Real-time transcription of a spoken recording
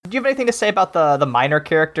Did you have anything to say about the minor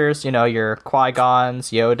characters? You know, your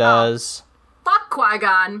Qui-Gons, Yodas. Fuck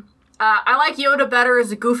Qui-Gon. I like Yoda better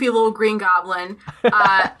as a goofy little green goblin.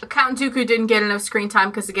 Count Dooku didn't get enough screen time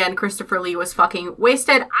because, again, Christopher Lee was fucking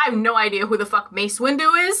wasted. I have no idea who the fuck Mace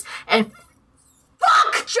Windu is. And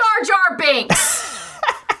fuck Jar Jar Binks!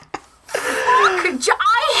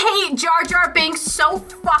 I hate Jar Jar Binks so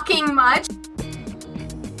fucking much.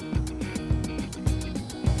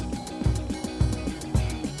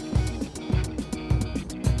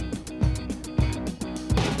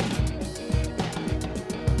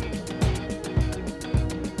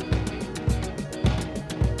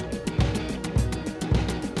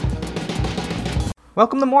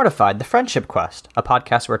 Welcome to Mortified, the Friendship Quest, a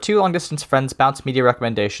podcast where two long-distance friends bounce media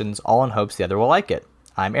recommendations, all in hopes the other will like it.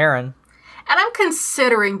 I'm Aaron. And I'm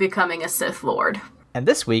considering becoming a Sith Lord. And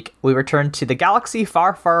this week, we return to the galaxy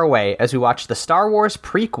far, far away as we watch the Star Wars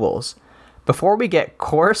prequels. Before we get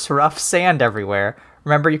coarse, rough sand everywhere,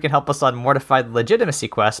 remember you can help us on Mortified Legitimacy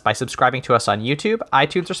Quest by subscribing to us on YouTube,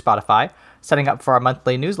 iTunes, or Spotify, signing up for our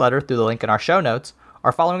monthly newsletter through the link in our show notes,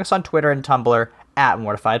 or following us on Twitter and Tumblr at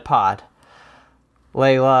MortifiedPod.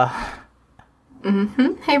 Layla.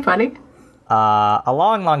 Hey, buddy. A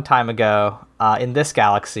long, long time ago, in this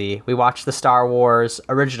galaxy, we watched the Star Wars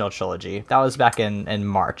original trilogy. That was back in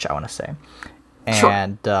March, I want to say.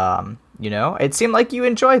 And, you know, it seemed like you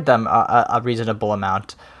enjoyed them a reasonable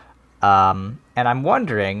amount. And I'm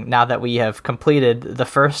wondering, now that we have completed the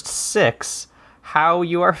first 6, how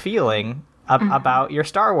you are feeling about your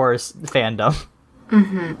Star Wars fandom.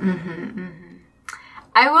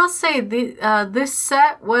 I will say this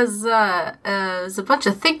set was a bunch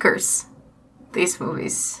of thinkers. These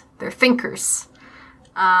movies, they're thinkers.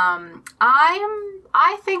 I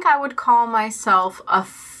think I would call myself a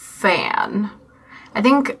fan. I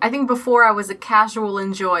think before I was a casual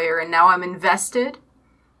enjoyer, and now I'm invested.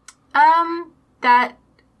 That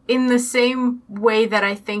in the same way that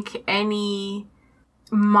I think any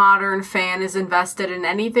modern fan is invested in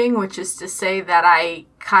anything, which is to say that I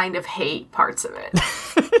kind of hate parts of it.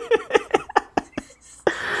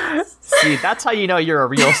 See, that's how you know you're a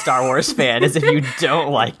real Star Wars fan, is if you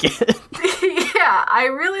don't like it. Yeah, I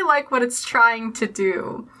really like what it's trying to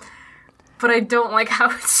do, but I don't like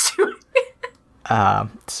how it's doing it.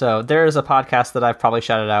 So there's a podcast that I've probably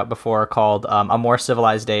shouted out before called A More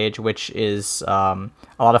Civilized Age, which is a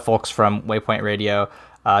lot of folks from Waypoint Radio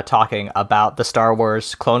talking about the Star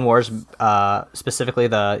Wars, Clone Wars, specifically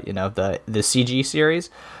the CG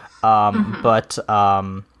series. But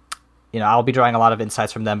you know, I'll be drawing a lot of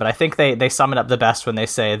insights from them, but I think they sum it up the best when they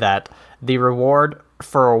say that the reward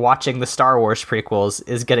for watching the Star Wars prequels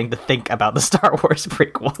is getting to think about the Star Wars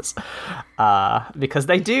prequels. Because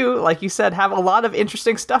they do, like you said, have a lot of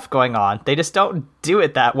interesting stuff going on. They just don't do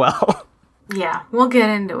it that well. Yeah, we'll get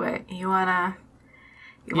into it. You wanna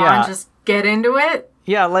just get into it?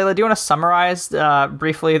 Yeah, Layla, do you want to summarize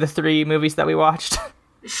briefly the 3 movies that we watched?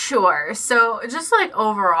 Sure. So, just like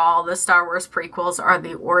overall, the Star Wars prequels are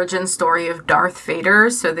the origin story of Darth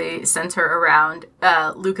Vader. So they center around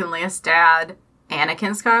Luke and Leia's dad,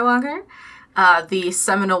 Anakin Skywalker, the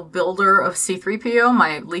seminal builder of C-3PO,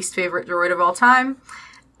 my least favorite droid of all time.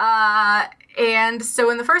 And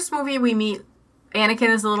so in the first movie, we meet Anakin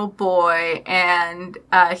as a little boy, and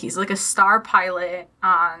he's like a star pilot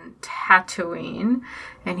on Tatooine,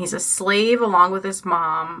 and he's a slave along with his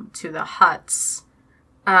mom to the Hutts.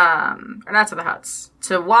 Or not to the Hutts,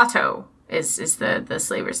 to Watto is the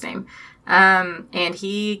slaver's name. And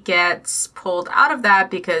he gets pulled out of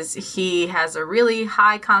that because he has a really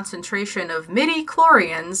high concentration of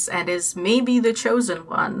midi-chlorians and is maybe the chosen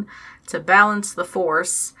one to balance the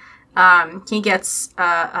Force. He gets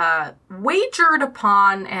wagered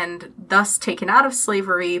upon and thus taken out of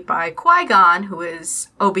slavery by Qui-Gon, who is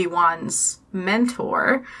Obi-Wan's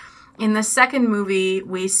mentor. In the second movie,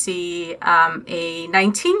 we see a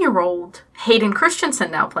 19-year-old Hayden Christensen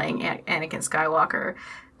now playing Anakin Skywalker.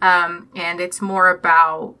 And it's more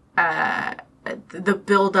about the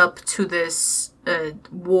build-up to this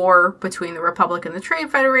war between the Republic and the Trade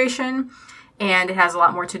Federation. And it has a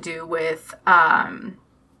lot more to do with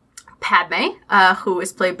Padme, who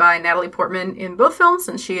is played by Natalie Portman in both films,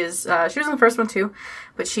 and she was in the first one too,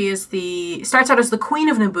 but she is starts out as the Queen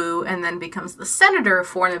of Naboo and then becomes the Senator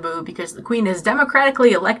for Naboo because the Queen is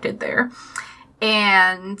democratically elected there.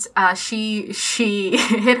 And she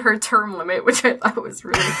hit her term limit, which I thought was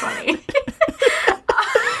really funny.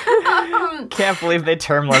 Can't believe they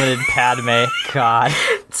term limited Padme. God.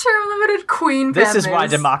 Term limited Queen Padme. This is why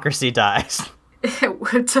democracy dies.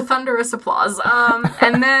 To thunderous applause.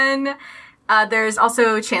 And then There's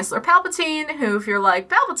also Chancellor Palpatine, who, if you're like,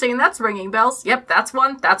 Palpatine, that's ringing bells. Yep, that's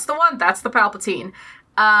one. That's the one. That's the Palpatine.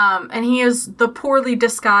 And he is the poorly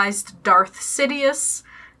disguised Darth Sidious,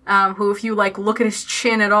 who, if you, like, look at his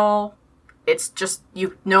chin at all, it's just,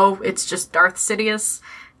 it's just Darth Sidious.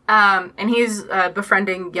 And he's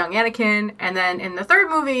befriending young Anakin. And then in the third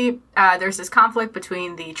movie, there's this conflict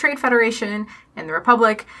between the Trade Federation and the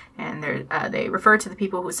Republic. And they refer to the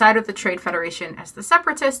people who side with the Trade Federation as the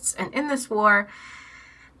Separatists. And in this war,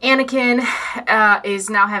 Anakin is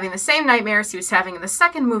now having the same nightmares he was having in the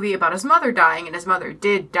second movie about his mother dying. And his mother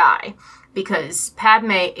did die because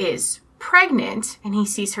Padme is pregnant and he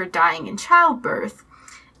sees her dying in childbirth.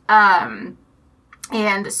 And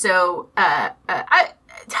so,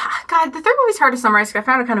 God, the third movie's hard to summarize because I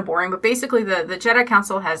found it kind of boring, but basically the Jedi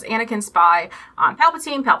Council has Anakin spy on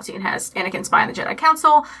Palpatine. Palpatine has Anakin spy on the Jedi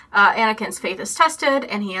Council. Anakin's faith is tested,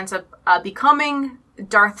 and he ends up becoming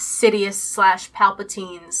Darth Sidious /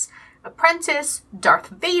 Palpatine's apprentice, Darth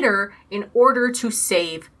Vader, in order to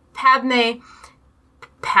save Padme.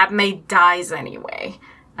 Padme dies anyway.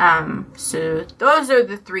 So those are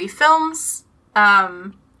the three films,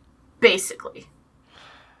 basically.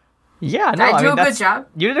 Yeah, no, I do a good job.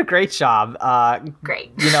 You did a great job.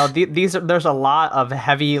 Great. You know, there's a lot of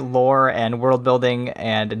heavy lore and world building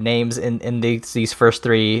and names in these first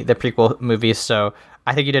three, the prequel movies. So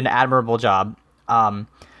I think you did an admirable job.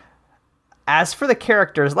 As for the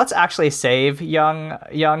characters, let's actually save young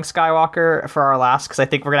Skywalker for our last, because I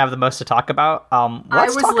think we're gonna have the most to talk about. I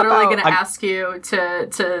was literally gonna ask you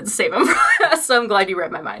to save him, so I'm glad you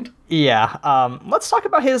read my mind. Yeah. Let's talk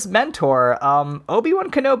about his mentor,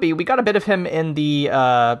 Obi-Wan Kenobi. We got a bit of him in the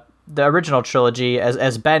original trilogy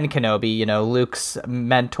as Ben Kenobi, you know, Luke's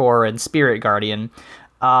mentor and spirit guardian.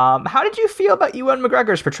 How did you feel about Ewan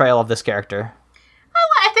McGregor's portrayal of this character?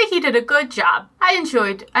 I think he did a good job. I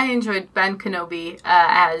enjoyed Ben Kenobi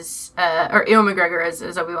or Ewan McGregor as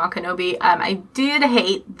Obi-Wan Kenobi. I did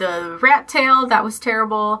hate the rat tail. That was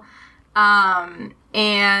terrible. And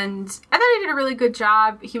I thought he did a really good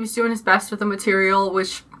job. He was doing his best with the material,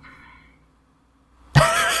 which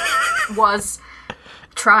was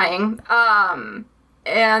trying.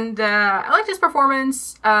 And I liked his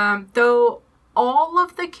performance. Though all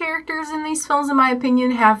of the characters in these films, in my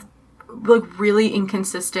opinion, have like really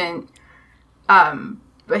inconsistent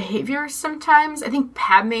behavior sometimes. I think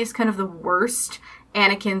Padme is kind of the worst.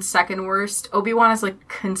 Anakin's second worst. Obi-Wan is like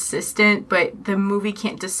consistent, but the movie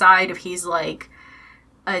can't decide if he's like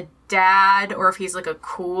a dad or if he's like a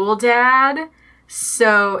cool dad.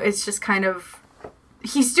 So it's just kind of,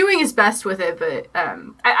 he's doing his best with it, but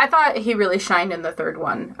I thought he really shined in the third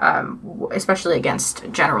one, especially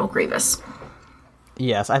against General Grievous.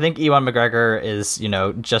 Yes, I think Ewan McGregor is, you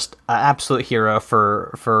know, just an absolute hero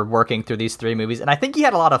for working through these three movies. And I think he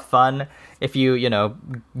had a lot of fun if you know,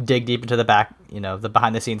 dig deep into the back, you know, the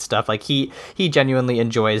behind the scenes stuff. Like he genuinely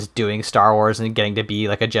enjoys doing Star Wars and getting to be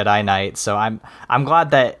like a Jedi Knight. So I'm glad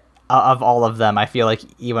that of all of them, I feel like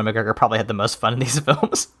Ewan McGregor probably had the most fun in these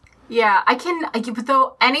films. Yeah, but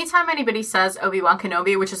though anytime anybody says Obi-Wan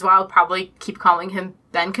Kenobi, which is why I'll probably keep calling him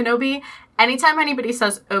Ben Kenobi, anytime anybody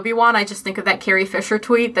says Obi-Wan, I just think of that Carrie Fisher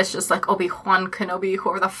tweet that's just like, Obi-Wan Kenobi,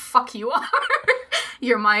 whoever the fuck you are.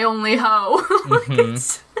 You're my only hoe. Mm-hmm.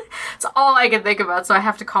 It's all I can think about, so I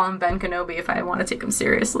have to call him Ben Kenobi if I want to take him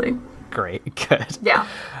seriously. Great, good. Yeah.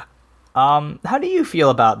 How do you feel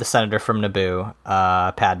about the senator from Naboo,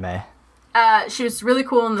 Padme? She was really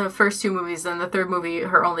cool in the first two movies, and the third movie,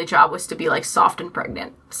 her only job was to be, like, soft and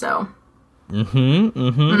pregnant, so.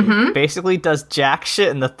 Basically does jack shit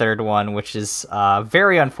in the third one, which is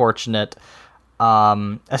very unfortunate,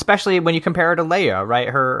 especially when you compare her to Leia, right?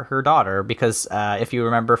 Her daughter, because if you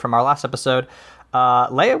remember from our last episode,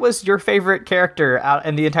 Leia was your favorite character out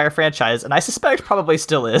in the entire franchise, and I suspect probably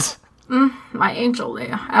still is. My angel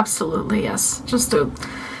Leia, absolutely, yes.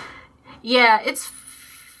 Yeah, it's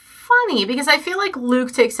funny because I feel like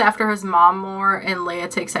Luke takes after his mom more and Leia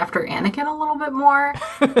takes after Anakin a little bit more.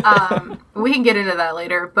 We can get into that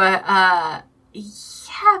later, but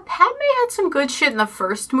yeah, Padme had some good shit in the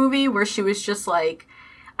first movie where she was just like,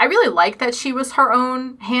 I really liked that she was her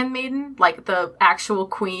own handmaiden, like the actual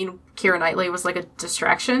queen, Keira Knightley, was like a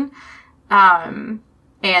distraction, and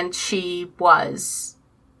she was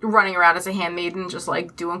running around as a handmaiden, just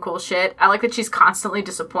like doing cool shit. I like that she's constantly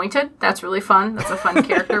disappointed. That's really fun. That's a fun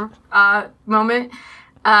character moment.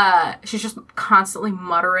 She's just constantly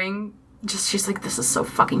muttering. She's like, this is so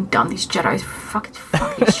fucking dumb. These Jedi, fucking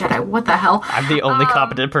Jedi. What the hell? I'm the only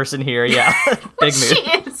competent person here. Yeah, big move. She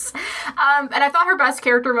is. And I thought her best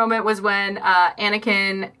character moment was when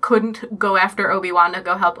Anakin couldn't go after Obi-Wan to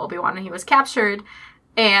go help Obi-Wan, and he was captured.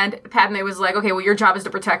 And Padme was like, okay, well, your job is to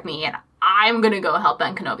protect me, and I'm going to go help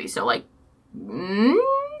Ben Kenobi. So, like,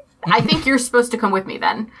 I think you're supposed to come with me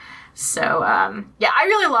then. So, yeah, I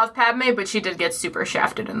really love Padme, but she did get super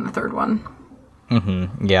shafted in the third one.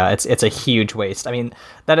 Mm-hmm. Yeah, it's a huge waste. I mean,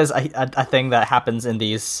 that is a thing that happens in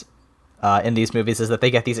these movies, is that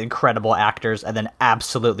they get these incredible actors and then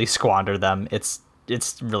absolutely squander them. It's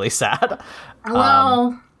really sad.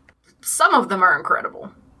 Well, some of them are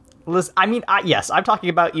incredible. I mean, yes, I'm talking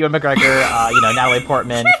about Ewan McGregor, Natalie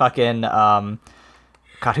Portman, fucking, God,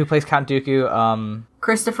 who plays Count Dooku?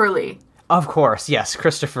 Christopher Lee. Of course, yes,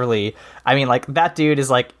 Christopher Lee. I mean, like, that dude is,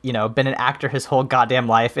 like, been an actor his whole goddamn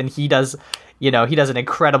life, and he does an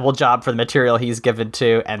incredible job for the material he's given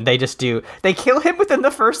to, and they kill him within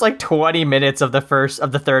the first, like, 20 minutes of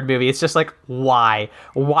the third movie. It's just like, why?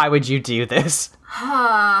 Why would you do this?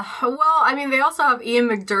 Well, I mean, they also have Ian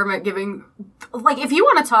McDermott giving, like, if you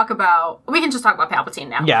want to talk about, we can just talk about Palpatine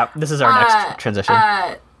now. Yeah, this is our next transition.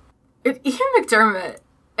 Ian McDermott,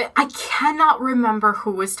 I cannot remember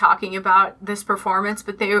who was talking about this performance,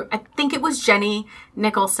 but I think it was Jenny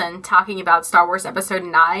Nicholson talking about Star Wars Episode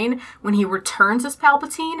 9 when he returns as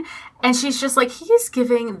Palpatine, and she's just like, he is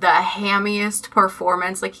giving the hammiest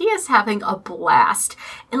performance. Like, he is having a blast.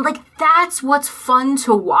 And, like, that's what's fun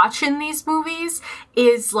to watch in these movies,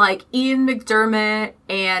 is, like, Ian McDermott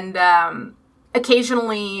and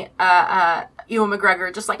occasionally Ewan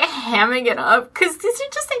McGregor just, like, hamming it up, because these are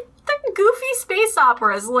just, like, they're goofy space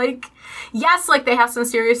operas. Like, yes, like, they have some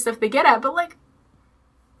serious stuff they get at, but, like,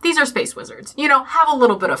 these are space wizards. Have a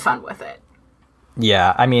little bit of fun with it.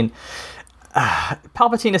 Yeah, I mean,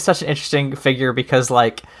 Palpatine is such an interesting figure because,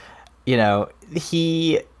 like,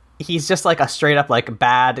 he's just, like, a straight up, like,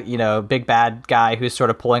 bad, big bad guy who's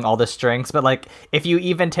sort of pulling all the strings. But, like, if you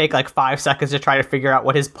even take, like, 5 seconds to try to figure out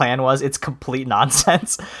what his plan was, it's complete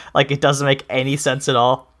nonsense. Like, it doesn't make any sense at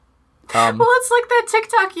all. Well, it's like that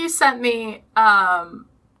TikTok you sent me,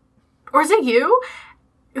 or is it you?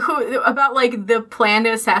 About, like, the plan to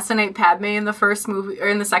assassinate Padme in the first movie, or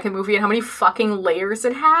in the second movie, and how many fucking layers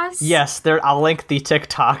it has? Yes, I'll link the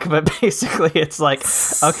TikTok, but basically it's like,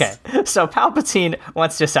 okay, so Palpatine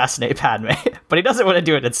wants to assassinate Padme, but he doesn't want to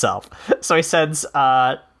do it himself. So he sends,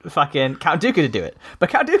 fucking Count Dooku to do it. But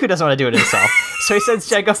Count Dooku doesn't want to do it himself. So he sends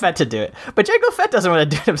Jango Fett to do it. But Jango Fett doesn't want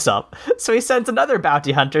to do it himself. So he sends another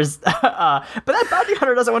bounty hunter. But that bounty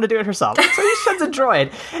hunter doesn't want to do it herself. So he sends a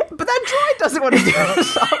droid. But that droid doesn't want to do it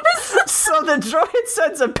herself. So the droid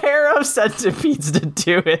sends a pair of centipedes to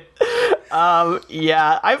do it. God,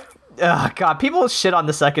 people shit on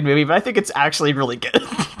the second movie, but I think it's actually really good.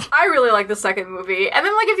 I really like the second movie. And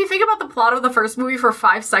then, like, if you think about the plot of the first movie for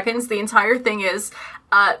 5 seconds, the entire thing is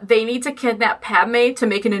they need to kidnap Padme to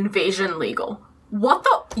make an invasion legal. What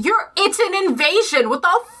the? It's an invasion! What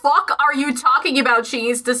the fuck are you talking about? She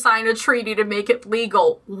needs to sign a treaty to make it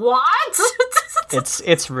legal. What?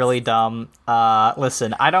 It's really dumb.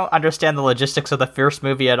 Listen, I don't understand the logistics of the first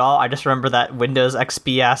movie at all. I just remember that Windows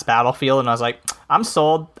XP-ass battlefield, and I was like, I'm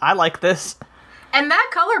sold. I like this. And that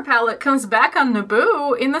color palette comes back on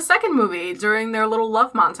Naboo in the second movie during their little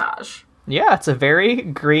love montage. Yeah, it's a very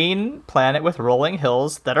green planet with rolling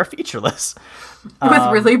hills that are featureless.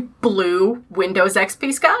 With really blue Windows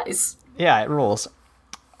XP skies. Yeah, it rules.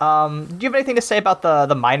 Do you have anything to say about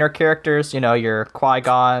the minor characters? Your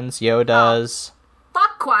Qui-Gons, Yodas?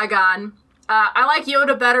 Fuck Qui-Gon. I like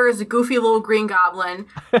Yoda better as a goofy little green goblin.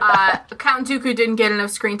 Count Dooku didn't get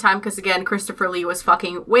enough screen time because, again, Christopher Lee was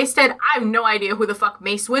fucking wasted. I have no idea who the fuck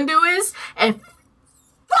Mace Windu is. And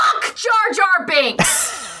fuck Jar Jar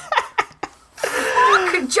Binks!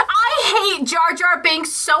 I hate Jar Jar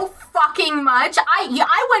Binks so fucking much.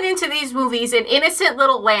 I went into these movies an innocent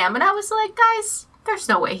little lamb, and I was like, guys, there's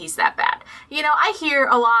no way he's that bad. I hear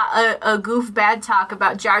a lot of goof bad talk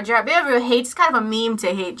about Jar Jar. Everyone hates, it's kind of a meme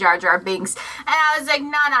to hate Jar Jar Binks. And I was like,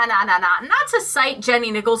 nah. Not to cite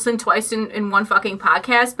Jenny Nicholson twice in one fucking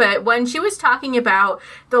podcast, but when she was talking about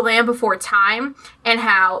The Land Before Time and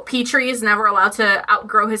how Petrie is never allowed to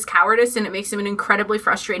outgrow his cowardice and it makes him an incredibly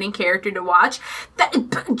frustrating character to watch, that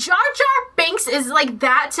Jar Jar Binks is like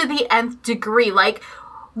that to the nth degree. Like,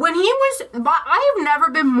 when I have never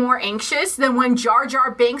been more anxious than when Jar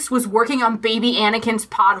Jar Binks was working on baby Anakin's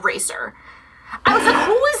pod racer. I was like,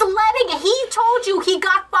 who is letting, he told you he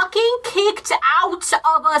got fucking kicked out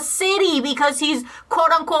of a city because he's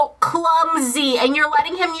quote unquote clumsy and you're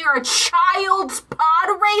letting him near a child's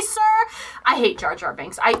pod racer? I hate Jar Jar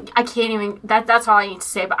Binks. I can't even, that's all I need to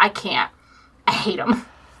say, but I can't. I hate him.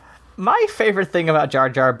 My favorite thing about Jar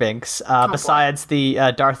Jar Binks, besides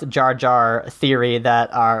the Darth Jar Jar theory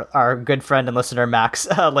that our good friend and listener Max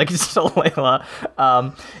likes to Layla,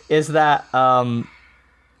 is that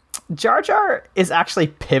Jar Jar is actually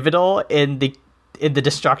pivotal in the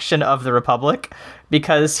destruction of the Republic,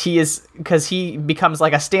 because he becomes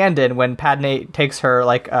like a stand-in when Padme takes her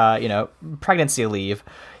like pregnancy leave.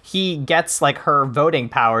 He gets like her voting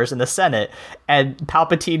powers in the Senate, and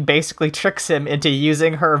Palpatine basically tricks him into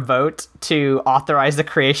using her vote to authorize the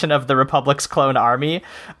creation of the Republic's clone army,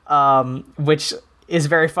 which is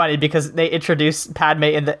very funny because they introduce Padme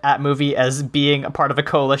in that movie as being a part of a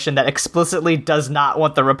coalition that explicitly does not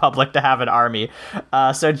want the Republic to have an army.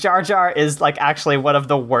 So Jar Jar is like actually one of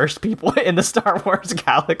the worst people in the Star Wars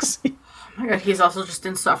galaxy. Oh my god, he's also just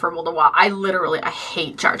insufferable to watch. I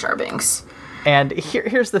hate Jar Jar Binks. And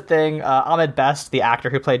here's the thing, Ahmed Best, the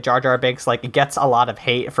actor who played Jar Jar Binks, like, gets a lot of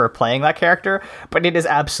hate for playing that character, but it is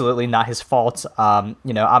absolutely not his fault.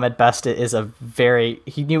 Ahmed Best is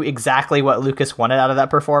he knew exactly what Lucas wanted out of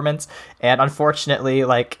that performance, and unfortunately,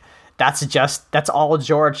 like, that's all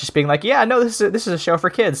George just being like, yeah, no, this is a show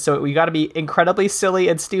for kids, so we got to be incredibly silly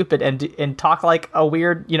and stupid and talk like a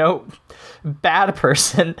weird, bad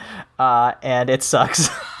person, and it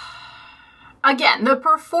sucks. Again, the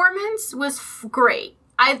performance was great.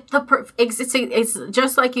 It's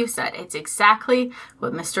just like you said. It's exactly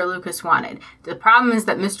what Mr. Lucas wanted. The problem is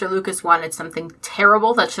that Mr. Lucas wanted something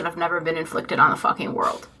terrible that should have never been inflicted on the fucking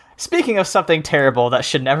world. Speaking of something terrible that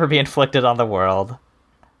should never be inflicted on the world,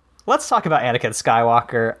 let's talk about Anakin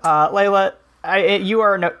Skywalker. Layla, you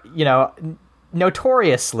are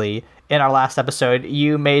notoriously, in our last episode,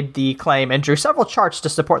 you made the claim and drew several charts to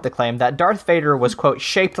support the claim that Darth Vader was, quote,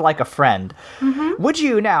 shaped like a friend. Mm-hmm. Would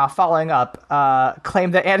you now, following up,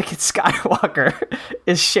 claim that Anakin Skywalker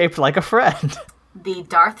is shaped like a friend? The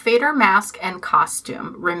Darth Vader mask and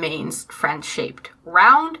costume remains friend-shaped.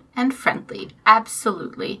 Round and friendly.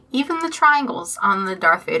 Absolutely. Even the triangles on the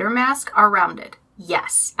Darth Vader mask are rounded.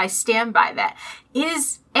 Yes, I stand by that.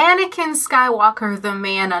 Is Anakin Skywalker, the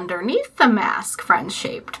man underneath the mask,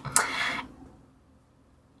 friend-shaped?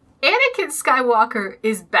 Anakin Skywalker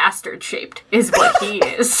is bastard-shaped, is what he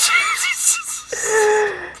is.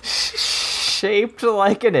 Shaped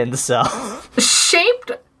like an incel.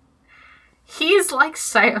 Shaped... He's like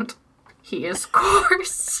sand. He is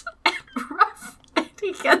coarse and rough, and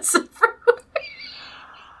he gets everywhere.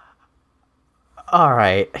 All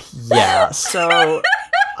right, yeah, so,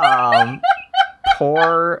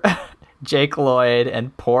 poor Jake Lloyd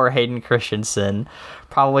and poor Hayden Christensen,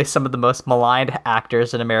 probably some of the most maligned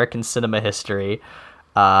actors in American cinema history,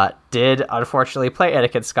 did unfortunately play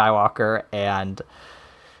Anakin Skywalker, and,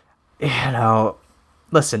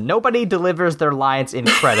 listen, nobody delivers their lines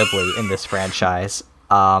incredibly in this franchise.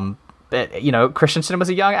 But, Christensen was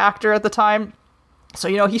a young actor at the time, so,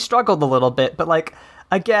 he struggled a little bit, but, like,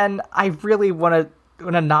 again, I really want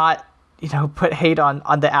to not, put hate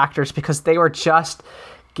on the actors because they were just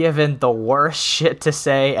given the worst shit to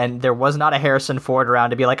say, and there was not a Harrison Ford around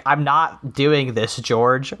to be like, I'm not doing this,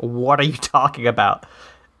 George. What are you talking about?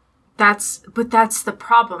 That's the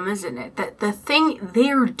problem, isn't it? That the thing,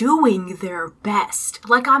 they're doing their best.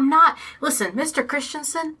 Like, listen, Mr.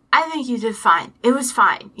 Christensen, I think you did fine. It was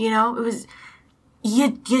fine. It was...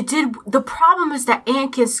 You did... The problem is that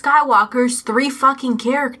Anakin Skywalker's 3 fucking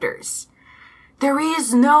characters. There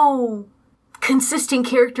is no consistent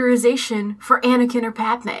characterization for Anakin or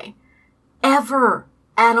Padme. Ever.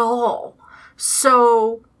 At all.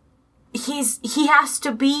 So, he has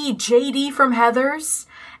to be JD from Heathers,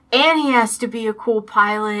 and he has to be a cool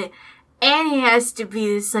pilot, and he has to be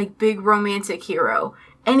this, like, big romantic hero.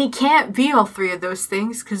 And he can't be all 3 of those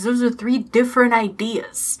things, because those are 3 different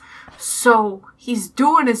ideas. So, he's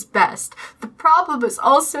doing his best. The problem is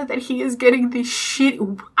also that he is getting the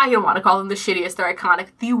I don't want to call them the shittiest, they're iconic,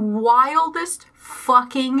 the wildest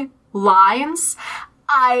fucking lines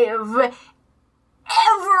I have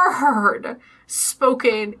ever heard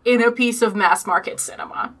spoken in a piece of mass market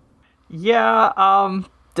cinema. Yeah,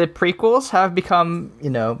 the prequels have become,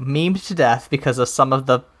 memed to death because of some of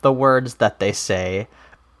the words that they say.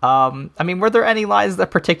 Were there any lines that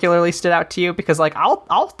particularly stood out to you? Because, like,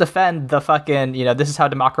 I'll defend the fucking, this is how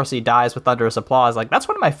democracy dies with thunderous applause. Like, that's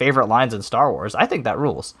one of my favorite lines in Star Wars. I think that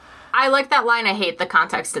rules. I like that line. I hate the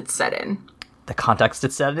context it's set in. The context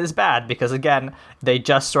it's set in is bad because, again, they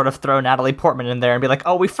just sort of throw Natalie Portman in there and be like,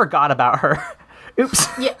 oh, we forgot about her. Oops.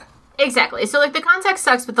 Yeah, exactly. So, like, the context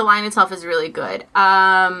sucks, but the line itself is really good.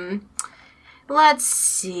 Let's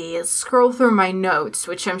see. Let's scroll through my notes,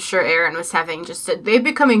 which I'm sure Aaron was having they've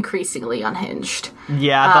become increasingly unhinged.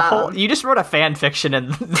 Yeah, you just wrote a fan fiction in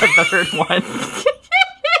the third one.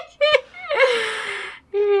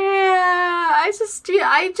 Yeah,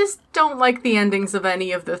 I just don't like the endings of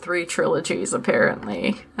any of the 3 trilogies,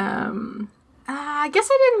 apparently. I guess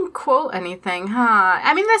I didn't quote anything, huh?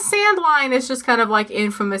 I mean, the sand line is just kind of like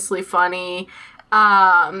infamously funny.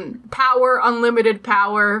 Power, unlimited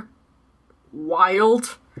power.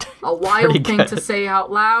 Wild. A wild thing to say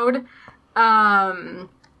out loud.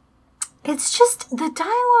 It's just, the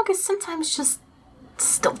dialogue is sometimes just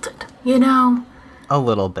stilted, you know? A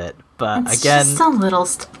little bit, but it's again... just a little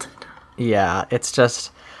stilted. Yeah, it's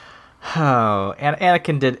just... Oh, and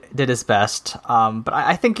Anakin did his best, but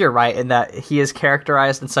I think you're right in that he is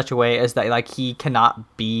characterized in such a way as that, like, he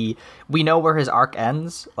cannot be... We know where his arc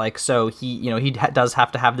ends, like, so he does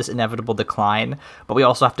have to have this inevitable decline, but we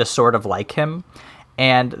also have to sort of like him.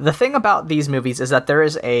 And the thing about these movies is that there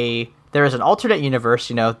is an alternate universe,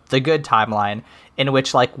 the good timeline, in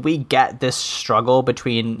which, like, we get this struggle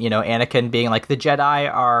between, Anakin being like, the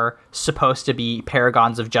Jedi are supposed to be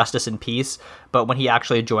paragons of justice and peace, but when he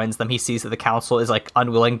actually joins them, he sees that the Council is, like,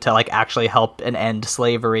 unwilling to, like, actually help and end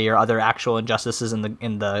slavery or other actual injustices in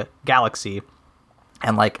the galaxy.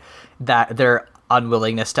 And, like, that their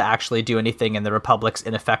unwillingness to actually do anything in the Republic's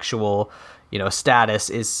ineffectual, status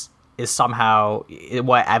is somehow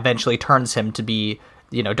what eventually turns him to be,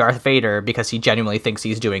 Darth Vader, because he genuinely thinks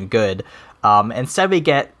he's doing good. Instead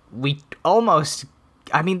we almost,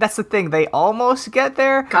 I mean, that's the thing, they almost get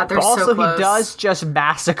there. God, they're but also so close. He does just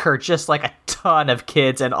massacre just like a ton of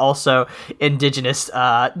kids and also indigenous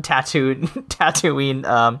Tatooine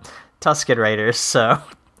Tusken Raiders, so...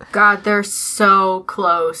 God, they're so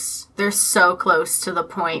close. They're so close to the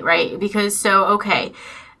point, right? Because, okay,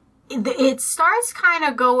 it starts kind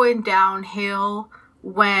of going downhill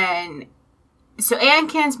when... So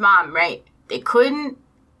Anakin's mom, right? They couldn't,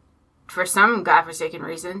 for some godforsaken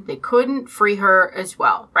reason, they couldn't free her as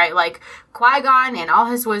well, right? Like, Qui-Gon, in all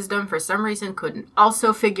his wisdom, for some reason, couldn't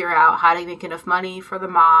also figure out how to make enough money for the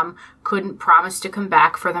mom, couldn't promise to come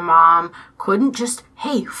back for the mom, couldn't just,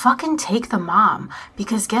 hey, fucking take the mom.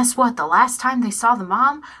 Because guess what? The last time they saw the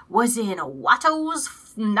mom was in was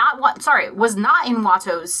not in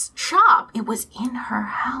Watto's shop. It was in her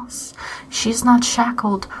house. She's not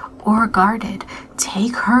shackled or guarded.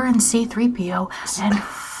 Take her and C-3PO and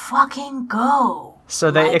fucking go.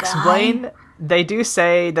 So they explain, they do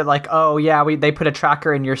say that, like, oh yeah, they put a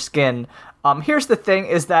tracker in your skin. Here's the thing,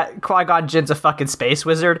 is that Qui-Gon Jinn's a fucking space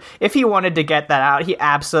wizard. If he wanted to get that out, he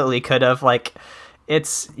absolutely could have. Like,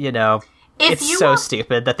 it's, it's so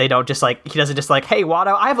stupid that they don't just, like, he doesn't just, like, hey,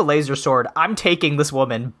 Watto, I have a laser sword. I'm taking this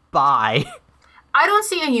woman. Bye. I don't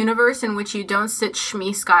see a universe in which you don't sit Shmi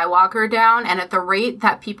Skywalker down, and at the rate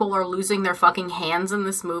that people are losing their fucking hands in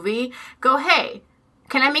this movie, go, hey,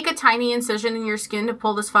 can I make a tiny incision in your skin to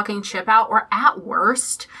pull this fucking chip out? Or at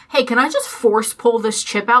worst, hey, can I just force pull this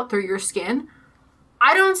chip out through your skin?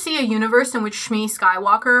 I don't see a universe in which Shmi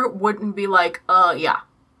Skywalker wouldn't be like, yeah.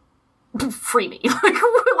 Free me. Like,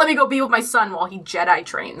 let me go be with my son while he Jedi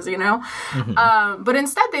trains, Mm-hmm. But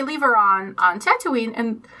instead they leave her on Tatooine,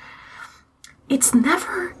 and it's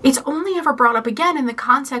only ever brought up again in the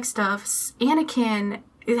context of Anakin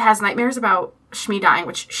has nightmares about Shmi dying,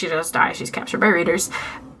 which she does die, she's captured by raiders,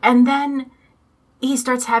 and then he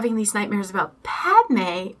starts having these nightmares about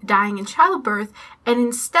Padme dying in childbirth, and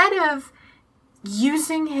instead of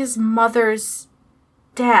using his mother's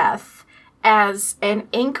death as an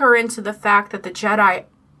anchor into the fact that the Jedi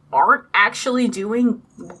aren't actually doing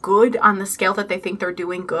good on the scale that they think they're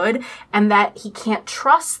doing good, and that he can't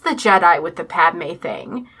trust the Jedi with the Padme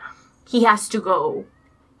thing, he has to go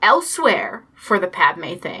elsewhere for the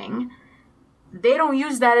Padme thing. They don't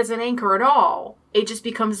use that as an anchor at all. It just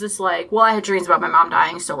becomes this, like, well, I had dreams about my mom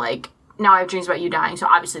dying, so, like, now I have dreams about you dying, so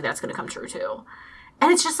obviously that's going to come true too.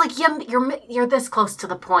 And it's just like, you're this close to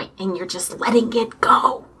the point, and you're just letting it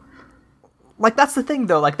go. Like, that's the thing,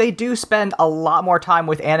 though. Like, they do spend a lot more time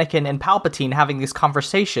with Anakin and Palpatine having these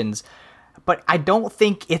conversations, but I don't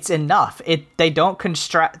think it's enough. They don't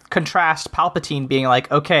contrast Palpatine being like,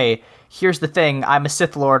 okay, here's the thing, I'm a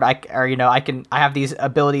Sith Lord, I have these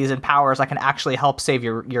abilities and powers, I can actually help save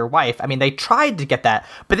your wife. I mean, they tried to get that,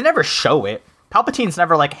 but they never show it. Palpatine's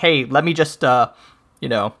never like, hey, let me just, stop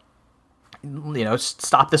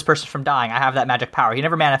this person from dying. I have that magic power. He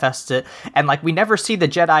never manifests it. And, like, we never see the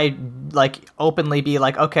Jedi, like, openly be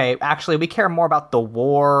like, okay, actually, we care more about the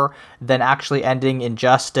war than actually ending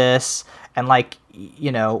injustice. And, like,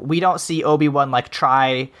 we don't see Obi-Wan, like,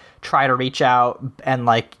 try to reach out and,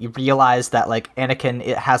 like, realize that, like, Anakin,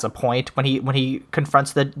 it has a point when he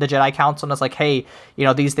confronts the Jedi Council and is like, hey,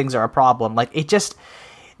 these things are a problem. Like, it just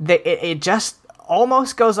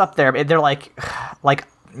almost goes up there. They're like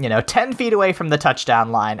 10 feet away from the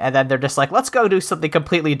touchdown line, and then they're just like, let's go do something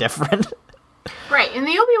completely different. Right, and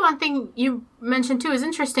the Obi-Wan thing you mentioned, too, is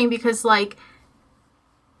interesting because, like,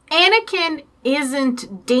 Anakin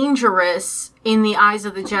isn't dangerous in the eyes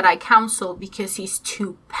of the Jedi Council because he's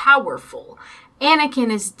too powerful.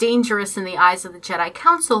 Anakin is dangerous in the eyes of the Jedi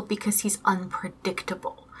Council because he's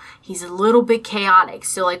unpredictable. He's a little bit chaotic.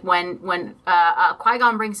 So, like, when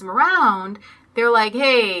Qui-Gon brings him around, they're like,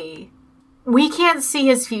 hey, we can't see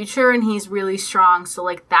his future and he's really strong, so,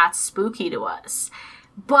 like, that's spooky to us.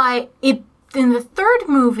 But in the third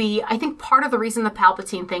movie, I think part of the reason the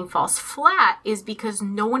Palpatine thing falls flat is because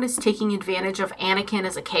no one is taking advantage of Anakin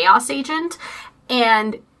as a Chaos agent.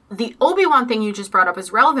 And the Obi-Wan thing you just brought up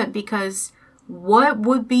is relevant because what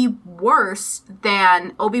would be worse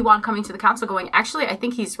than Obi-Wan coming to the council going, actually, I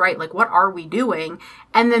think he's right. Like, what are we doing?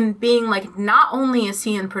 And then being like, not only is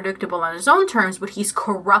he unpredictable on his own terms, but he's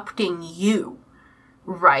corrupting you.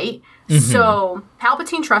 Right? Mm-hmm. So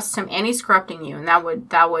Palpatine trusts him and he's corrupting you. And that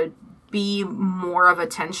would be more of a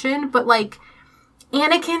tension. But, like,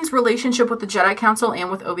 Anakin's relationship with the Jedi Council and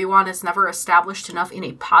with Obi-Wan is never established enough in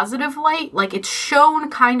a positive light. Like, it's shown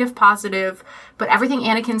kind of positive, but everything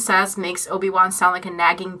Anakin says makes Obi-Wan sound like a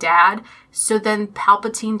nagging dad. So then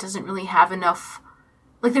Palpatine doesn't really have enough,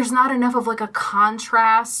 like, there's not enough of, like, a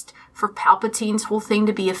contrast for Palpatine's whole thing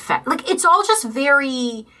to be effective. Like, it's all just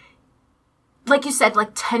very, like you said,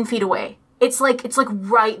 like 10 feet away. It's like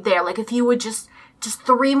right there. Like, if you would just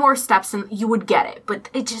 3 more steps and you would get it. But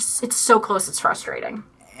it's so close, it's frustrating.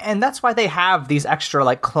 And that's why they have these extra,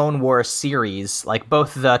 like, Clone Wars series, like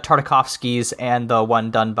both the Tartakovskys and the one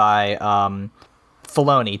done by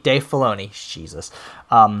Filoni, Dave Filoni, Jesus.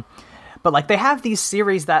 But, like, they have these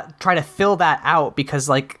series that try to fill that out because,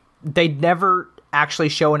 like, they never actually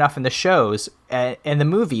show enough in the shows and in the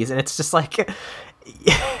movies. And it's just like,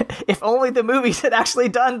 if only the movies had actually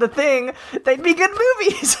done the thing, they'd be good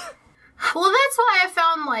movies. Well, that's why I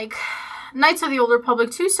found, like, Knights of the Old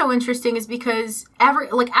Republic 2 so interesting is because as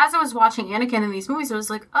I was watching Anakin in these movies, I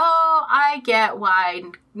was like, oh, I get why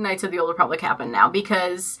Knights of the Old Republic happened now,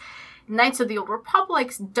 because Knights of the Old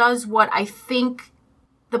Republic does what I think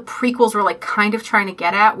the prequels were, like, kind of trying to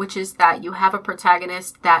get at, which is that you have a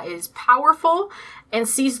protagonist that is powerful and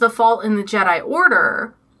sees the fault in the Jedi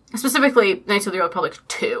Order, specifically Knights of the Old Republic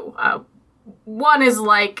 2. One is,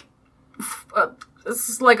 like, this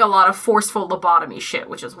is like a lot of forceful lobotomy shit,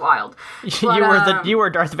 which is wild. But, you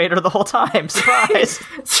were Darth Vader the whole time. Surprise!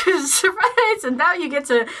 Surprise! And now you get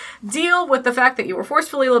to deal with the fact that you were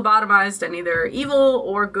forcefully lobotomized and either evil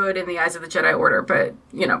or good in the eyes of the Jedi Order. But,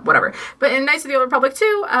 you know, whatever. But in Knights of the Old Republic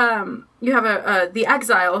 2, you have the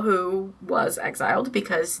Exile who was exiled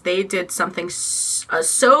because they did something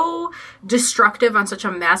so destructive on such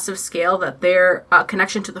a massive scale that their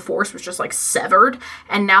connection to the Force was just, like, severed.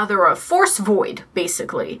 And now they're a Force void,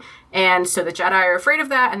 basically. And so the Jedi are afraid of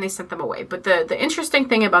that and they sent them away. But the interesting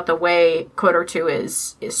thing about the way KOTOR 2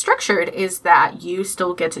 is structured is that you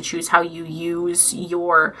still get to choose how you use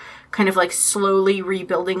your kind of, like, slowly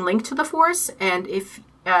rebuilding link to the Force, and if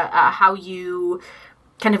how you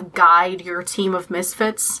kind of guide your team of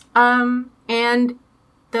misfits. And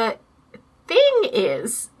the thing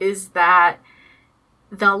is that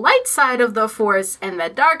the light side of the Force and the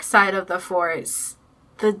dark side of the Force,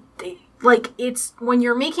 it's when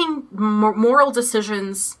you're making moral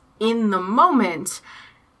decisions in the moment,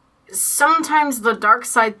 sometimes the dark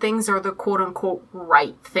side things are the quote-unquote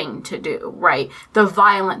right thing to do, right? The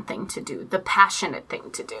violent thing to do, the passionate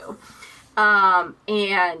thing to do.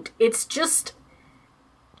 And it's just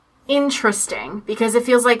interesting because it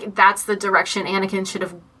feels like that's the direction Anakin should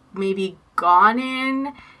have maybe gone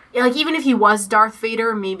in. Like, even if he was Darth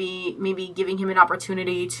Vader, maybe giving him an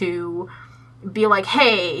opportunity to be like,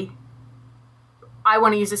 hey, I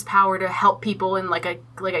want to use this power to help people in like a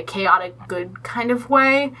chaotic good kind of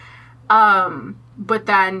way. But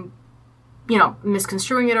then, you know,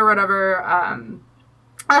 misconstruing it or whatever.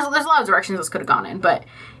 There's a lot of directions this could have gone in, but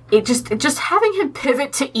it just having him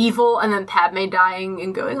pivot to evil and then Padme dying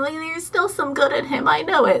and going like, there's still some good in him. I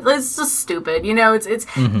know it. It's just stupid. You know,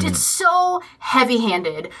 it's so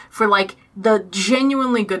heavy-handed for, like, the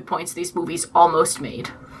genuinely good points these movies almost made.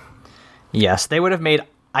 Yes,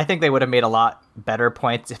 I think they would have made a lot better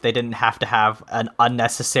points if they didn't have to have an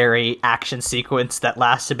unnecessary action sequence that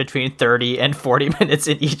lasted between 30 and 40 minutes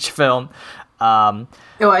in each film. I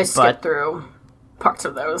skipped through parts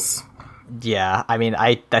of those. Yeah, I mean,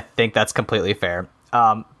 I think that's completely fair.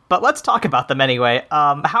 But let's talk about them anyway.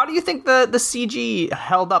 How do you think the CG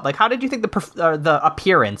held up? Like, how did you think the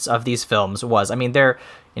appearance of these films was? I mean, they're,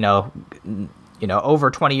 you know, over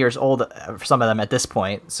 20 years old for some of them at this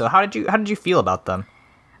point. So how did you feel about them?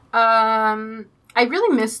 I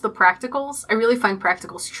really miss the practicals. I really find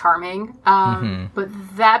practicals charming. But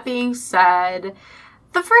that being said,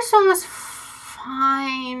 the first one was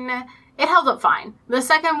fine. It held up fine. The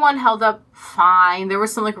second one held up fine. There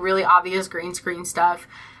was some, like, really obvious green screen stuff.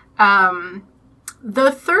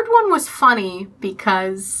 The third one was funny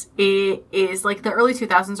because it is, like, the early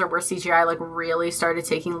 2000s are where CGI, like, really started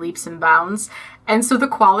taking leaps and bounds. And so the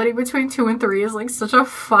quality between 2 and 3 is, like, such a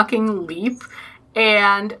fucking leap.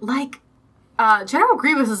 And, like, General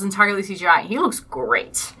Grievous is entirely CGI. He looks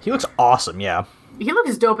great. He looks awesome, yeah. He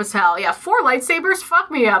looks dope as hell. Yeah, 4 lightsabers,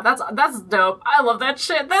 fuck me up. That's dope. I love that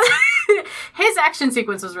shit. His action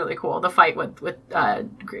sequence was really cool. The fight with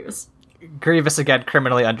Grievous. Grievous, again,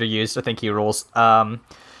 criminally underused. I think he rules. But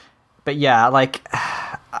yeah, like...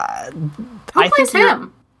 Who plays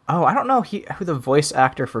him? Oh, I don't know who the voice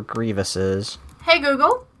actor for Grievous is. Hey,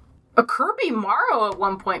 Google. A Kirby Morrow at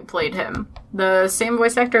one point played him. The same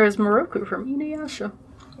voice actor as Moroku from Inuyasha.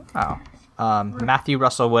 Oh. Matthew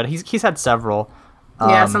Russell Wood. He's had several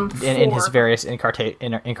in his various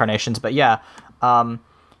incarnations. But yeah.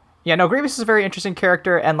 Yeah, no, Grievous is a very interesting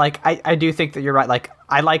character, and like I do think that you're right. Like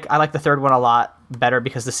I like the third one a lot better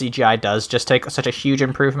because the CGI does just take such a huge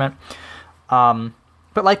improvement. But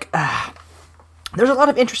like there's a lot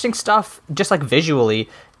of interesting stuff just like visually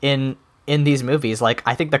in these movies. Like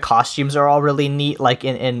I think the costumes are all really neat. Like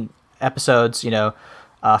in episodes,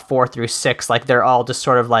 4 through 6, like they're all just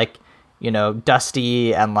sort of like,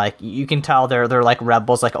 dusty, and like you can tell they're like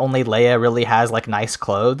rebels. Like only Leia really has like nice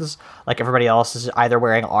clothes. Like everybody else is either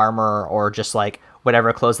wearing armor or just like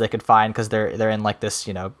whatever clothes they could find because they're in like this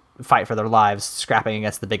fight for their lives, scrapping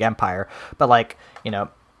against the big empire. But like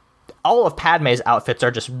all of Padme's outfits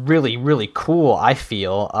are just really, really cool. I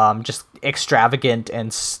feel just extravagant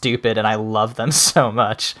and stupid, and I love them so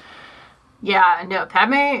much. Yeah, no,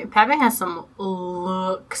 Padme has some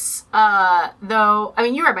looks. Though, I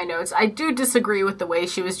mean, you read my notes. I do disagree with the way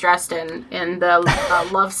she was dressed in the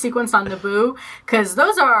love sequence on Naboo, because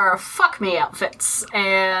those are fuck me outfits.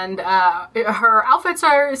 And her outfits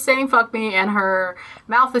are saying fuck me, and her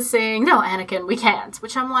mouth is saying, no, Anakin, we can't.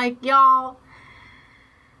 Which I'm like, y'all,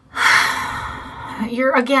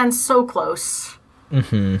 you're, again, so close.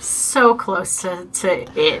 Mm-hmm. So close to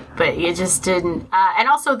it, but you just didn't. And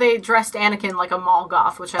also, they dressed Anakin like a mall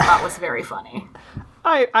goth, which I thought was very funny.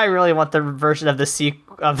 I really want the version of the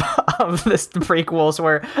of this prequels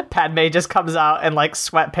where Padme just comes out in like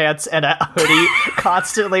sweatpants and a hoodie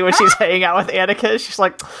constantly when she's hanging out with Anakin. She's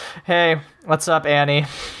like, "Hey, what's up, Annie?"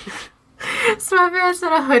 Sweatpants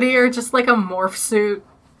and a hoodie, or just like a morph suit.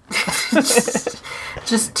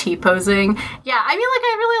 just T-posing. Yeah, I mean, like,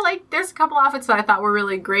 I really like, there's a couple outfits that I thought were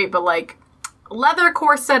really great, but, like, leather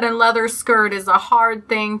corset and leather skirt is a hard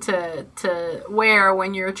thing to wear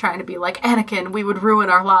when you're trying to be like, Anakin, we would ruin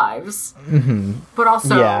our lives. Mm-hmm. But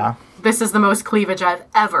also, This is the most cleavage I've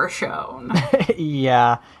ever shown.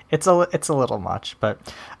 Yeah, it's a little much,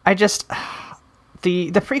 but I just,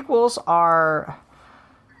 the prequels are...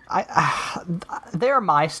 they're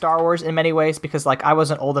my Star Wars in many ways because like I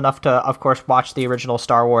wasn't old enough to, of course, watch the original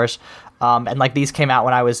Star Wars, and like these came out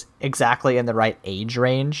when I was exactly in the right age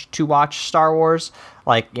range to watch Star Wars.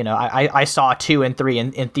 Like I saw 2 and 3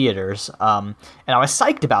 in theaters, and I was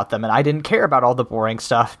psyched about them, and I didn't care about all the boring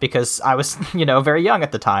stuff because I was very young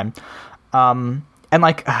at the time, and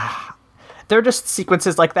like. They're just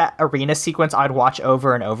sequences like that arena sequence I'd watch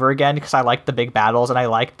over and over again because I liked the big battles and I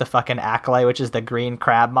liked the fucking Acolyte, which is the green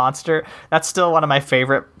crab monster. That's still one of my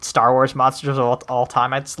favorite Star Wars monsters of all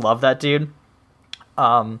time. I just love that dude.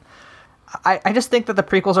 I just think that the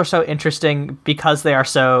prequels are so interesting because they are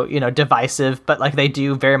so, divisive, but like they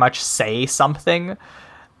do very much say something.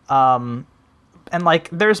 And like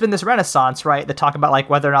there's been this renaissance, right, that talk about like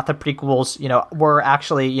whether or not the prequels, were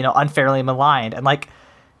actually, unfairly maligned. And like,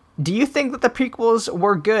 do you think that the prequels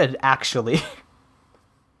were good, actually?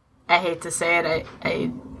 I hate to say it,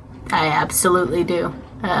 I absolutely do.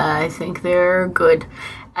 I think they're good.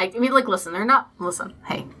 I mean, like, listen,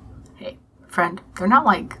 hey, friend, they're not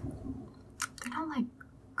like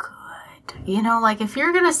good. Like, if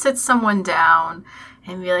you're gonna sit someone down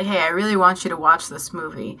and be like, hey, I really want you to watch this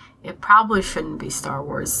movie, it probably shouldn't be Star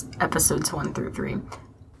Wars Episodes 1 through 3.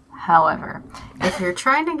 However, if you're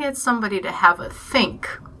trying to get somebody to have a think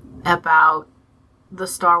about the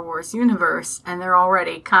Star Wars universe and they're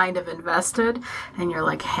already kind of invested and you're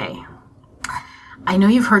like, hey, I know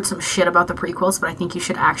you've heard some shit about the prequels, but I think you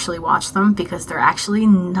should actually watch them because they're actually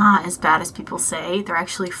not as bad as people say. They're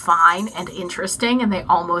actually fine and interesting and they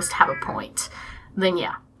almost have a point. Then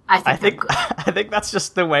yeah, I think I think that's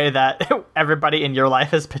just the way that everybody in your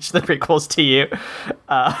life has pitched the prequels to you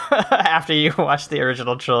after you watch the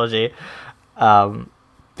original trilogy,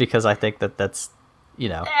 because I think that's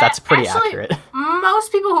that's pretty accurate.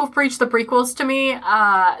 most people who've preached the prequels to me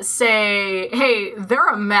say, hey, they're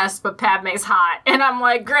a mess, but Padme's hot. And I'm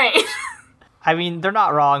like, great. I mean, they're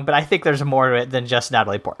not wrong, but I think there's more to it than just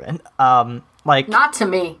Natalie Portman. Not to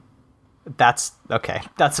me. That's okay.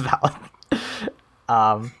 That's valid.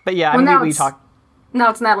 But yeah, well, I mean, we talked. No,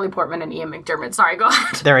 it's Natalie Portman and Ian McDiarmid. Sorry, go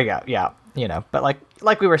ahead. There we go. Yeah, but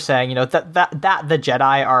like we were saying, that the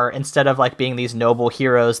Jedi are, instead of like being these noble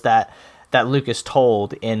heroes that Lucas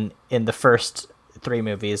told in the first 3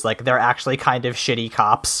 movies, like they're actually kind of shitty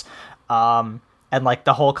cops. And like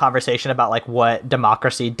the whole conversation about like what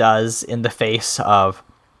democracy does in the face of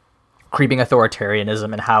creeping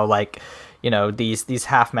authoritarianism, and how like, these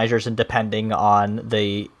half measures and depending on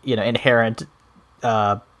the, inherent,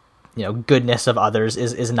 goodness of others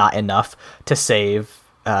is not enough to save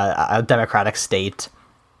a democratic state.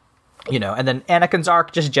 And then Anakin's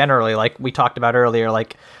arc, just generally, like we talked about earlier,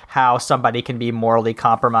 like how somebody can be morally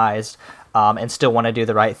compromised and still want to do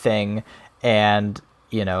the right thing, and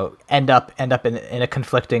end up in a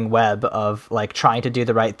conflicting web of like trying to do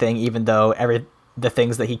the right thing, even though the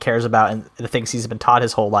things that he cares about and the things he's been taught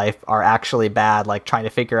his whole life are actually bad, like trying to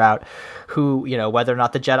figure out who, whether or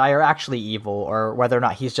not the Jedi are actually evil, or whether or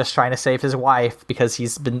not he's just trying to save his wife because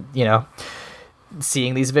he's been,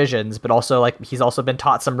 seeing these visions, but also like he's also been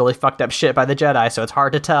taught some really fucked up shit by the Jedi, so it's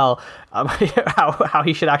hard to tell how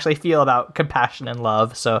he should actually feel about compassion and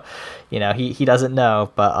love. So he doesn't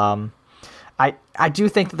know, but I do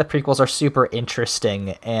think that the prequels are super interesting,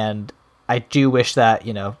 and I do wish that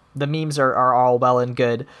the memes are all well and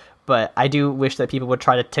good, but I do wish that people would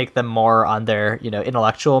try to take them more on their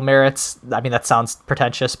intellectual merits. I mean, that sounds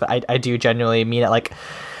pretentious, but I do genuinely mean it. Like,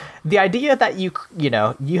 the idea that you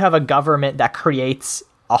have a government that creates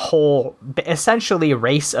a whole essentially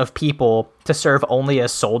race of people to serve only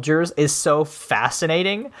as soldiers is so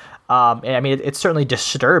fascinating. And I mean, it's certainly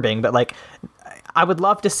disturbing, but like, I would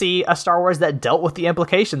love to see a Star Wars that dealt with the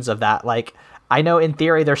implications of that. Like, I know in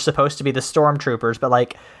theory they're supposed to be the stormtroopers, but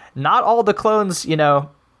like, not all the clones, are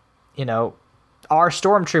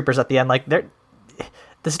stormtroopers at the end. Like,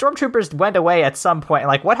 the stormtroopers went away at some point, and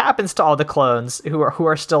like, what happens to all the clones who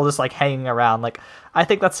are still just like hanging around? Like, I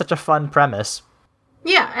think that's such a fun premise.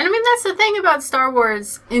 Yeah, and I mean, that's the thing about Star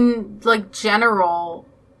Wars in like general,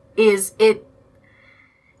 is it,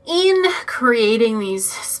 in creating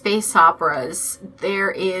these space operas,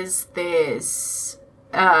 there is this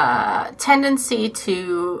tendency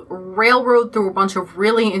to railroad through a bunch of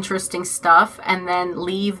really interesting stuff and then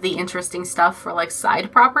leave the interesting stuff for like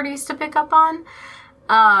side properties to pick up on.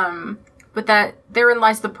 But that therein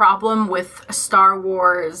lies the problem with Star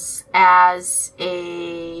Wars as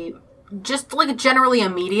just like generally a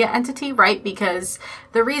media entity, right? Because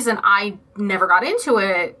the reason I never got into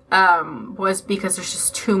it was because there's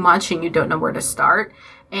just too much and you don't know where to start.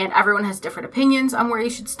 And everyone has different opinions on where you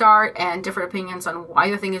should start and different opinions on why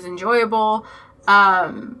the thing is enjoyable.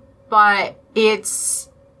 But it's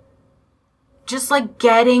just like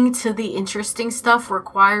getting to the interesting stuff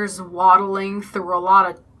requires waddling through a lot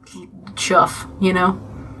of chuff,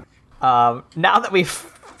 Now that we've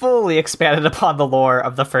fully expanded upon the lore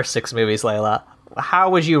of the first 6 movies, Layla, how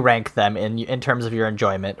would you rank them in terms of your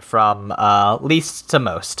enjoyment from least to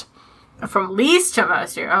most? From least to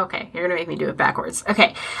most, okay. You're gonna make me do it backwards.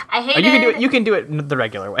 Okay, I hated. You can do it the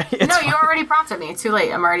regular way. No, you already prompted me. It's too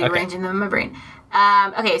late. I'm already arranging them in my brain.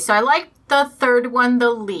 Okay, so I liked the third one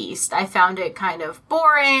the least. I found it kind of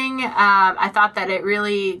boring. I thought that it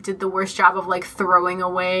really did the worst job of like throwing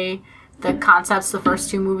away the concepts the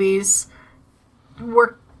first 2 movies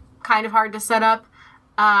were kind of hard to set up.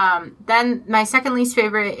 Then my second least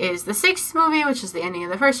favorite is the 6th movie, which is the ending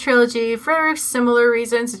of the first trilogy, for similar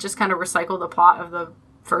reasons. It just kind of recycled the plot of the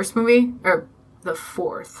first movie, or the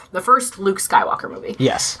first Luke Skywalker movie.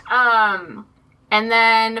 Yes. And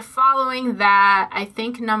then following that, I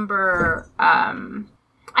think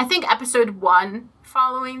episode 1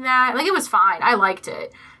 following that, like, it was fine. I liked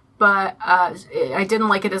it. But I didn't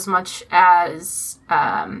like it as much as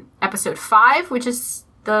episode 5, which is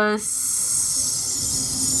the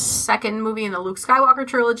second movie in the Luke Skywalker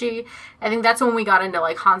trilogy. I think that's when we got into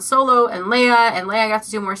like Han Solo and Leia got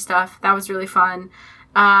to do more stuff. That was really fun.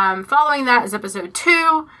 Following that is episode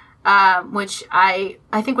 2, which I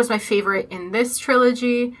think was my favorite in this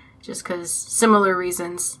trilogy, just because similar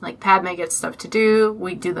reasons. Like, Padme gets stuff to do.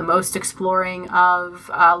 We do the most exploring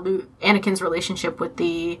of Anakin's relationship with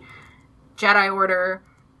the Jedi Order.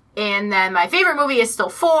 And then my favorite movie is still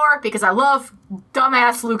 4, because I love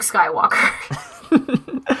dumbass Luke Skywalker.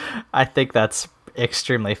 I think that's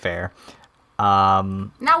extremely fair.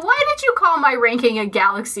 Now, why did you call my ranking a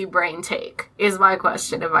galaxy brain take, is my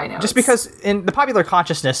question, if I know. Just because in the popular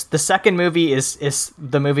consciousness, the second movie is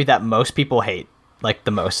the movie that most people hate, like,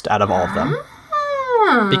 the most out of all of them.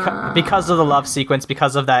 Because of the love sequence,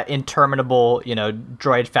 because of that interminable,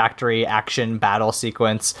 droid factory action battle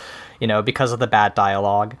sequence, because of the bad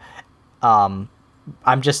dialogue. I'm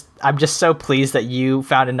just so pleased that you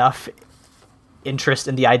found enough interest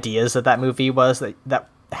in the ideas that movie was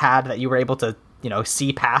that you were able to,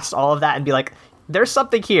 see past all of that and be like, there's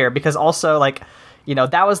something here. Because also, like,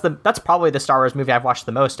 that's probably the Star Wars movie I've watched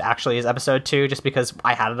the most, actually, is Episode 2, just because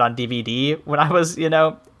I had it on DVD when I was,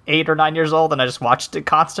 8 or 9 years old, and I just watched it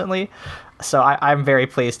constantly. So I'm very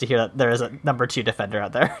pleased to hear that there is a number 2 defender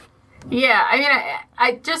out there. Yeah, I mean,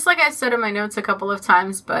 I just like I said in my notes a couple of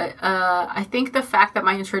times, but I think the fact that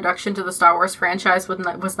my introduction to the Star Wars franchise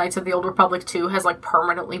was Knights of the Old Republic 2 has, like,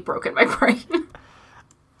 permanently broken my brain.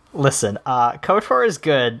 Listen, KOTOR is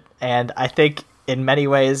good, and I think in many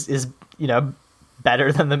ways is,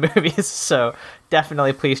 better than the movies. So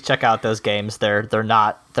definitely please check out those games. They're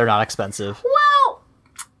not expensive. Well,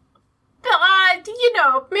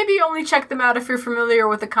 maybe only check them out if you're familiar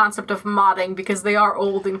with the concept of modding, because they are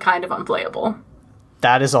old and kind of unplayable.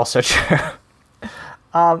 That is also true.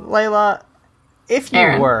 Layla, if you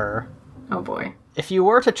Aaron. were... Oh, boy. If you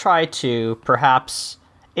were to try to, perhaps,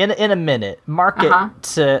 in a minute, market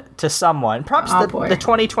to someone, perhaps the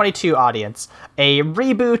 2022 audience, a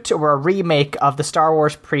reboot or a remake of the Star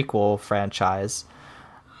Wars prequel franchise,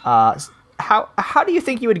 how do you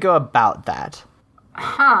think you would go about that?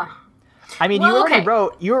 I mean,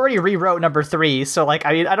 you already rewrote number 3, so, like,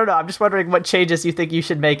 I mean, I don't know. I'm just wondering what changes you think you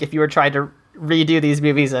should make if you were trying to redo these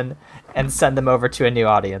movies and send them over to a new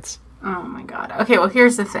audience. Oh my god. Okay, well,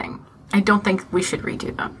 here's the thing. I don't think we should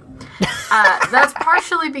redo them. That's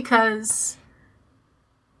partially because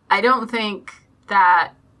I don't think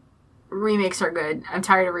that remakes are good. I'm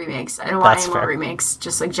tired of remakes. I don't want any more remakes,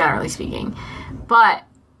 just, like, generally speaking. But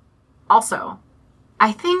also,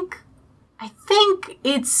 I think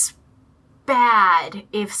it's bad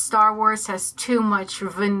if Star Wars has too much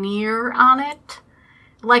veneer on it.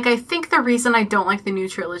 Like, I think the reason I don't like the new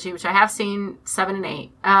trilogy, which I have seen 7 and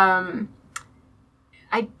 8,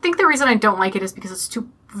 I think the reason I don't like it is because it's too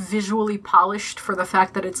visually polished for the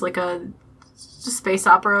fact that it's like a space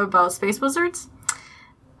opera about space wizards.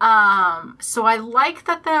 So I like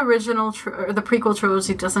that the original the prequel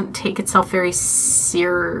trilogy doesn't take itself very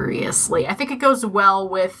seriously. I think it goes well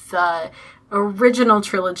with the original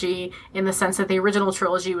trilogy in the sense that the original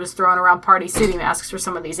trilogy was throwing around party city masks for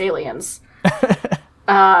some of these aliens.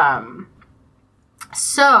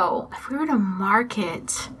 So if we were to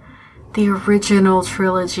market the original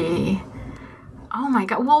trilogy, oh my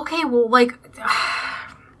god, well, okay, well, like,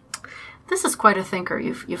 this is quite a thinker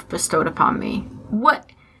you've bestowed upon me. What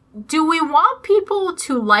do we want people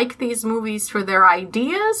to like these movies for their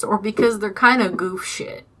ideas, or because they're kind of goof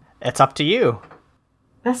shit? It's up to you.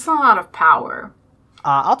 That's a lot of power.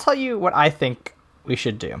 I'll tell you what I think we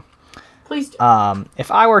should do. Please do.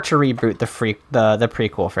 If I were to reboot the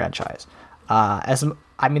prequel franchise,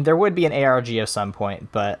 there would be an ARG at some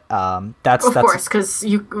point, but that's of course, because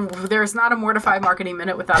there's not a Mortified Marketing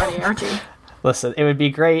Minute without an ARG. Listen, it would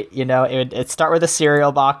be great, it'd start with a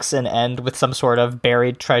cereal box and end with some sort of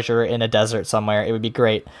buried treasure in a desert somewhere. It would be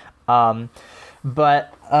great.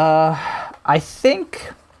 But I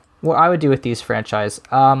think what I would do with these franchise,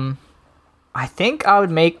 I think I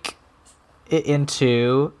would make it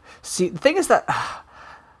into... See, the thing is that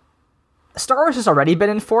Star Wars has already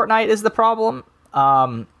been in Fortnite is the problem.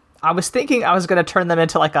 I was thinking I was going to turn them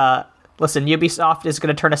into like a... Listen, Ubisoft is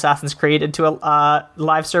going to turn Assassin's Creed into a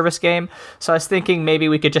live service game. So I was thinking maybe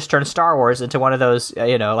we could just turn Star Wars into one of those,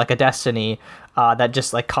 like a Destiny that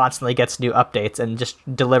just like constantly gets new updates and just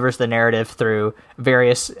delivers the narrative through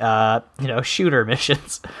various, shooter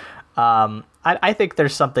missions. I think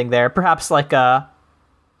there's something there. Perhaps like an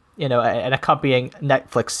accompanying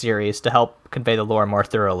Netflix series to help convey the lore more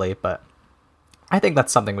thoroughly. But I think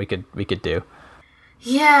that's something we could do.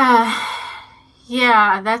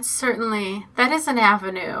 Yeah, that is an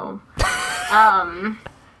avenue.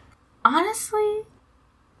 Honestly,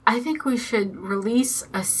 I think we should release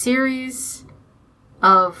a series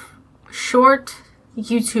of short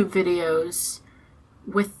YouTube videos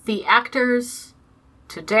with the actors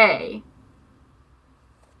today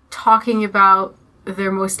talking about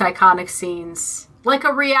their most iconic scenes. Like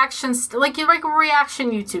a reaction, like a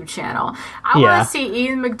reaction YouTube channel. I want to see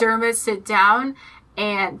Ian McDiarmid sit down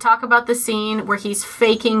and talk about the scene where he's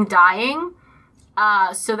faking dying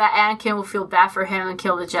so that Anakin will feel bad for him and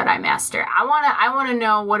kill the Jedi Master. I wanna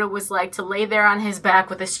know what it was like to lay there on his back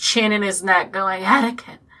with his chin in his neck going,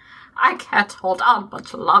 Anakin, I can't hold on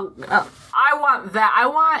much longer. I want that. I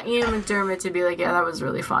want Ian McDiarmid to be like, yeah, that was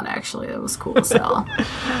really fun, actually. That was cool as hell.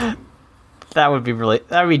 That would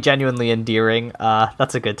be genuinely endearing.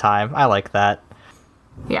 That's a good time. I like that.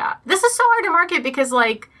 Yeah. This is so hard to market because,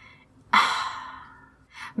 like,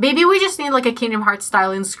 maybe we just need, like, a Kingdom Hearts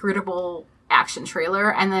style inscrutable action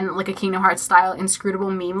trailer and then, like, a Kingdom Hearts style inscrutable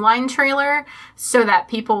meme line trailer so that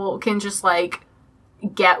people can just, like,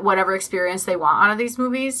 get whatever experience they want out of these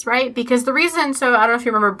movies, right? Because the reason, so I don't know if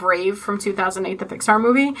you remember Brave from 2008, the Pixar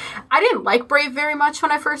movie. I didn't like Brave very much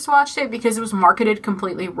when I first watched it because it was marketed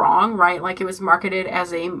completely wrong, right? Like, it was marketed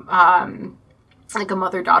as a, like a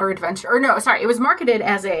mother-daughter adventure, or no, sorry, it was marketed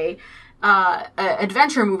as a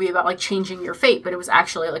adventure movie about, like, changing your fate, but it was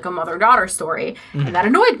actually, like, a mother-daughter story, and that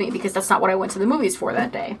annoyed me because that's not what I went to the movies for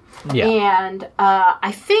that day. Yeah. And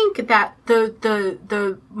I think that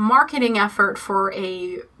the marketing effort for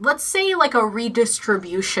a, let's say, like, a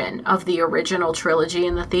redistribution of the original trilogy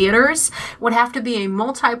in the theaters would have to be a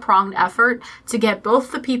multi-pronged effort to get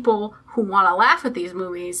both the people who want to laugh at these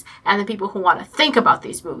movies and the people who want to think about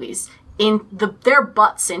these movies their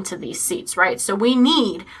butts into these seats, right? So we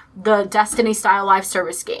need the Destiny-style live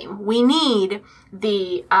service game. We need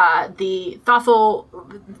the thoughtful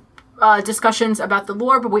discussions about the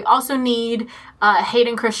lore, but we also need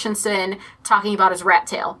Hayden Christensen talking about his rat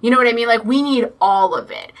tail. You know what I mean? Like, we need all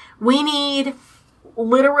of it. We need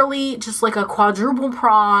literally just like a quadruple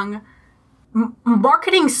prong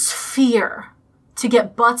marketing sphere to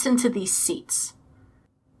get butts into these seats.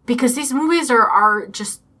 Because these movies are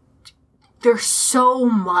just, they're so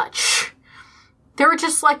much. They're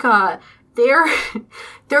just like they're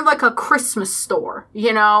like a Christmas store,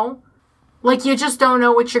 you know? Like, you just don't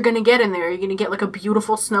know what you're gonna get in there. Are you gonna get like a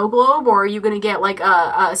beautiful snow globe, or are you gonna get like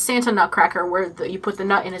a Santa nutcracker where you put the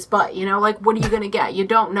nut in his butt, you know? Like, what are you gonna get? You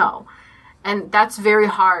don't know. And that's very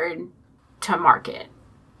hard to market.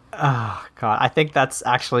 Oh, God. I think that's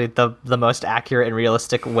actually the most accurate and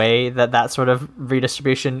realistic way that sort of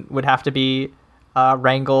redistribution would have to be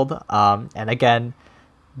wrangled. And again,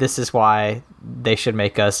 this is why they should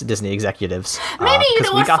make us Disney executives. Maybe, you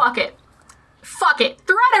know what? Fuck it. Fuck it.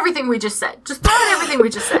 Throw out everything we just said. Just throw out everything we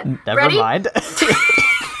just said. Never Ready? mind. Fucking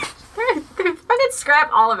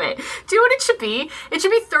scrap all of it. Do what it should be. It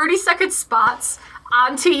should be 30-second spots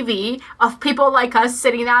on TV of people like us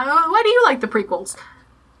sitting down. Why do you like the prequels?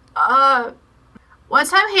 One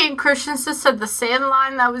time Hayden Christensen said the sand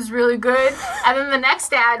line, that was really good. And then the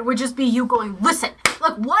next ad would just be you going, listen,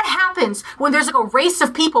 like, what happens when there's like a race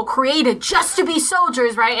of people created just to be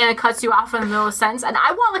soldiers, right? And it cuts you off in the middle of a sentence. And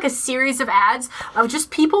I want like a series of ads of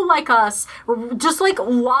just people like us, just like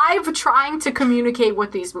live trying to communicate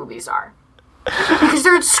what these movies are. Because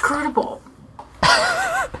they're inscrutable.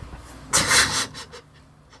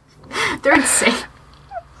 They're insane.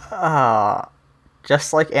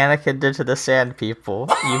 Just like Anakin did to the Sand People,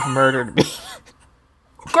 you've murdered me. Just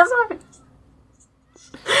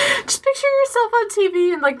picture yourself on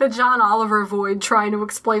TV in like the John Oliver void trying to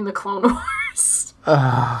explain the Clone Wars.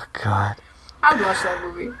 Oh, God. I'd watch that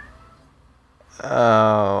movie.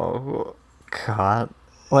 Oh, God.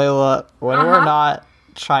 Layla, when we're not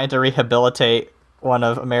trying to rehabilitate one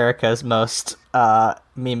of America's most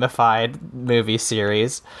memified movie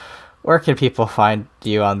series, where can people find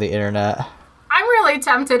you on the internet? I'm really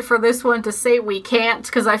tempted for this one to say we can't,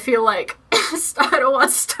 because I feel like I don't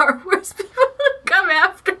want Star Wars people to come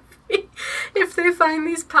after me if they find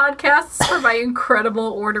these podcasts for my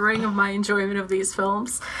incredible ordering of my enjoyment of these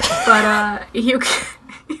films. But you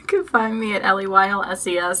can find me at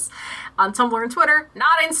LEYLSES on Tumblr and Twitter,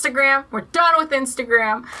 not Instagram. We're done with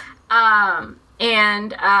Instagram.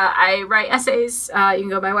 And I write essays. You can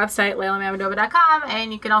go to my website, LaylaMamedova.com,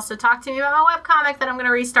 and you can also talk to me about my webcomic that I'm going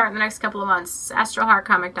to restart in the next couple of months,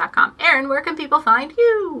 AstralHeartComic.com. Aaron, where can people find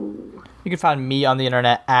you? You can find me on the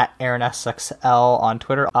internet at AaronSXL on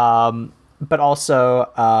Twitter. But also,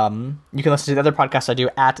 you can listen to the other podcasts I do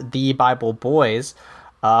at The Bible Boys.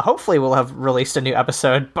 Hopefully we'll have released a new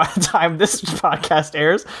episode by the time this podcast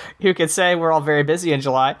airs. Who could say? We're all very busy in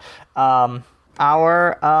July.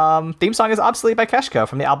 Our theme song is Obsolete by Keshko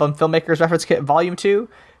from the album Filmmakers Reference Kit Volume 2.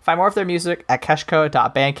 Find more of their music at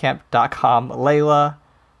keshko.bandcamp.com. Layla,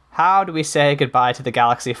 how do we say goodbye to the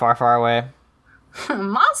galaxy far, far away?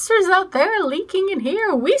 Monsters out there leaking in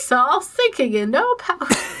here. We saw sinking in no power.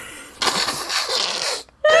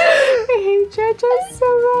 I hate you just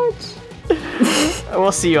so much.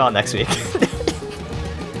 We'll see you all next week.